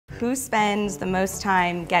who spends the most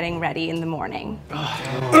time getting ready in the morning?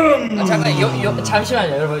 잠깐,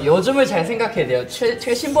 잠시만요, 여러분. 요즘을 잘 생각해야 돼요.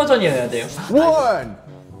 최신 버전이어야 돼요. 1,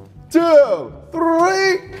 2,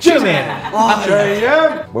 3, gymming!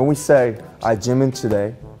 JM! When we say, I gymmin'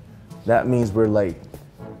 today, that means we're late.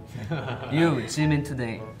 You gym in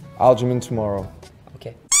today. I'll gym in tomorrow.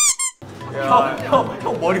 오케이. 형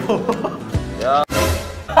머리 봐봐. 야.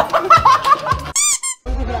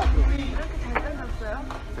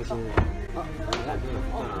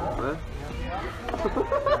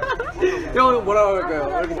 형 뭐라고 할까요?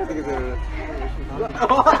 왜 이렇게 잘생겼어요?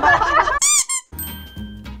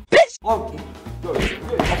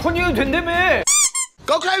 컨닝은 된다며!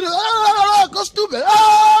 Go crazy! Go stupid!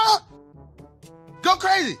 Go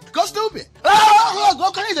crazy! Go stupid!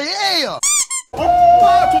 Go crazy! Yeah!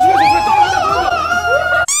 조심해 떨어진다!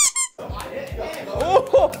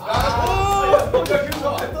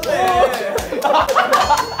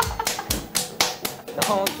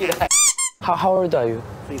 How old are you?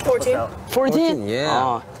 14. 14?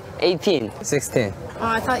 Yeah. 18. 16.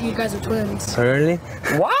 I thought you guys were twins. Really?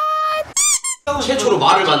 What? 최초로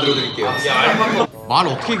말을 만들어 드릴게요. 말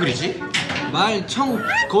어떻게 그리지? 말청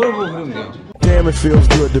거울 보고 그리면 돼요. Damn, it feels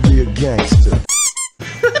good to be a gangster.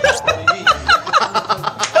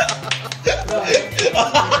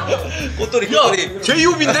 꽃돌이.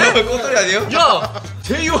 제이홉인데? 꽃돌이 아니에요? 야!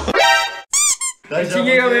 제이홉!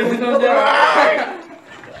 지게가 왜 무서운데?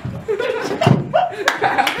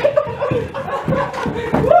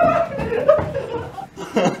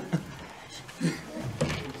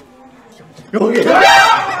 여기!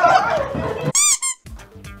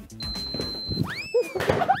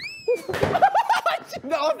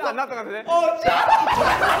 안 나왔던 것 같은데?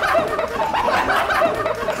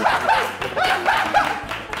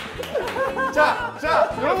 자,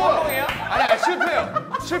 여러분! 아니야,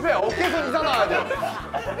 실패해요. 어깨에서 이상 나와야 돼요.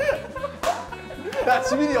 야,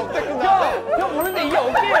 지민이 역대급 나왔다. 형 모르는데 이게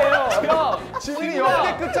어깨예요. 형. 지민이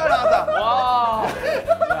역대급 잘 나왔다. 와.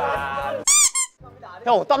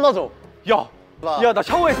 형, 땀나죠? 야, 나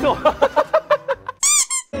샤워했어.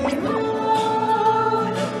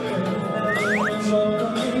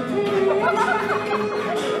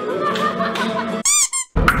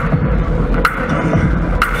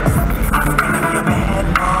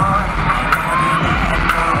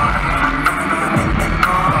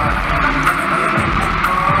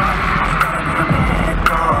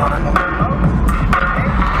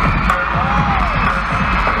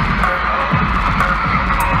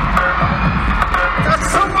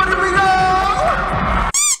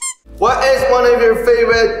 What is one of your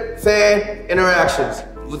favorite fan interactions?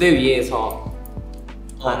 무대 위에서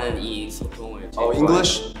하는 이 소통을. Oh,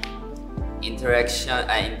 English? Interaction,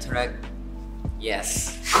 interact.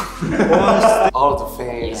 Yes. All of the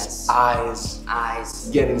fans' Yes. eyes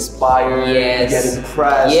get inspired, Yes. get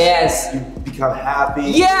impressed, Yes. you become happy.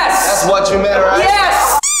 Yes. That's what you meant, right?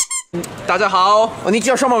 Yes. 大家好，你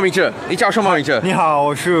叫什么名字？你叫什么名字？你好，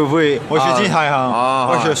我是金海航，啊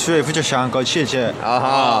我是水副想搞谢谢。啊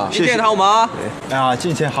哈，谢谢今天好吗？啊，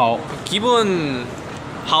今天好，基本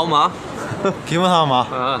好吗？기분好吗？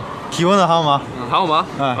啊， 기분은好吗？好吗？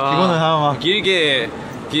 기분은好吗？ 길게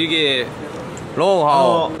long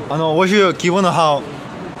好。 我是기분은好。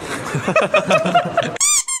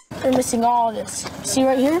 You're missing all of this. See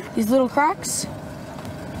right here? These little cracks?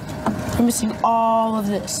 You're missing all of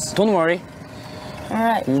this. Don't worry.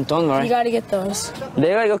 Alright. Don't worry. You gotta get those.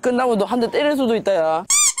 내가 이거 끝나고 너 한 대 때릴 수도 있다, 야.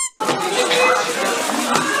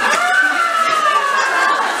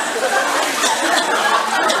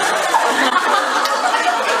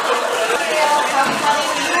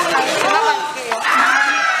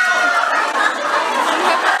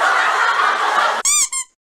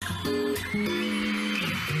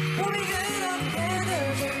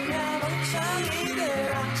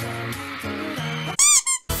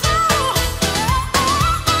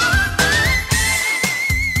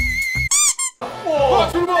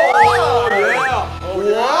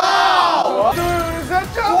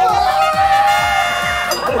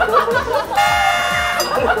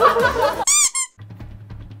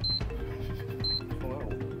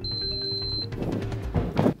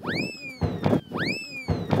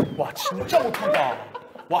 와, 진짜 못한다.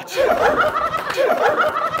 와, 진짜.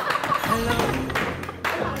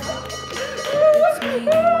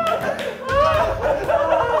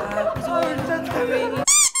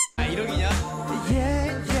 이름이냐?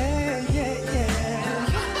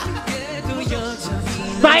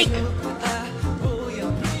 Mike!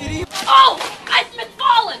 Oh! I've been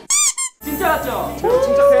fallen! 진짜 같죠?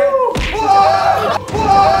 침착해.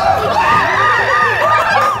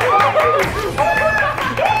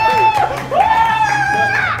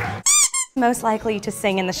 most likely to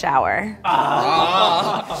sing in the shower?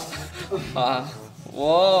 1,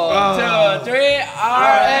 2, 3,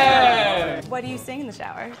 RM. What do you sing in the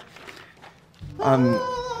shower?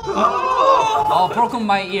 Oh, broken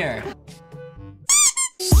my ear.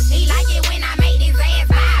 He like it when I make this ass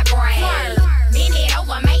vibrate. Bend it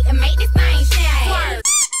over, make this thing shake.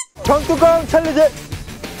 전투강 챌린지.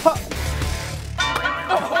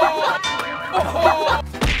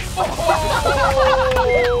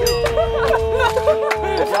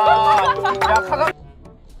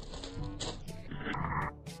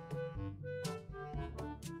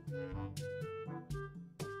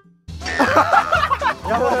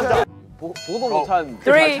 보도 못한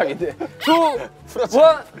 3, 2, 1.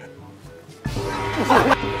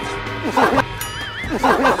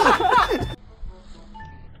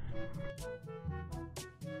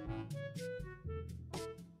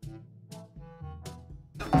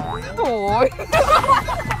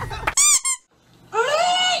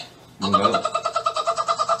 뭔가요?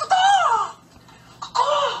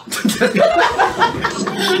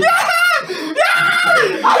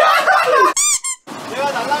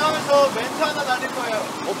 제가 날아가면서 멘트 하나 날릴 거예요.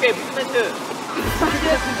 오케이, 무슨 멘트?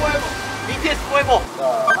 BTS 포에버.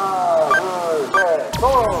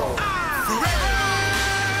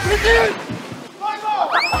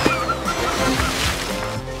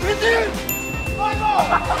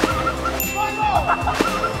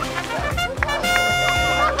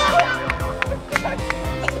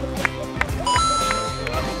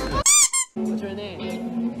 What's your name?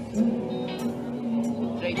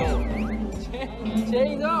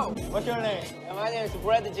 J-No. What's your name? My name is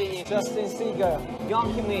Brad G. Justin Seeger.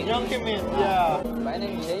 Young Kim-min. Young Kim-min. Yeah. My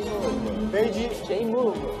name is J-Move. Beiji.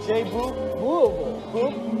 J-Move. J-Boo. Move.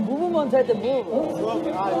 Movement at the move.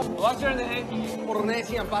 What's your name?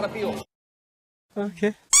 포르네시안 파라피오.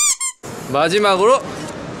 오케이. 마지막으로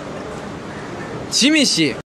지민 씨.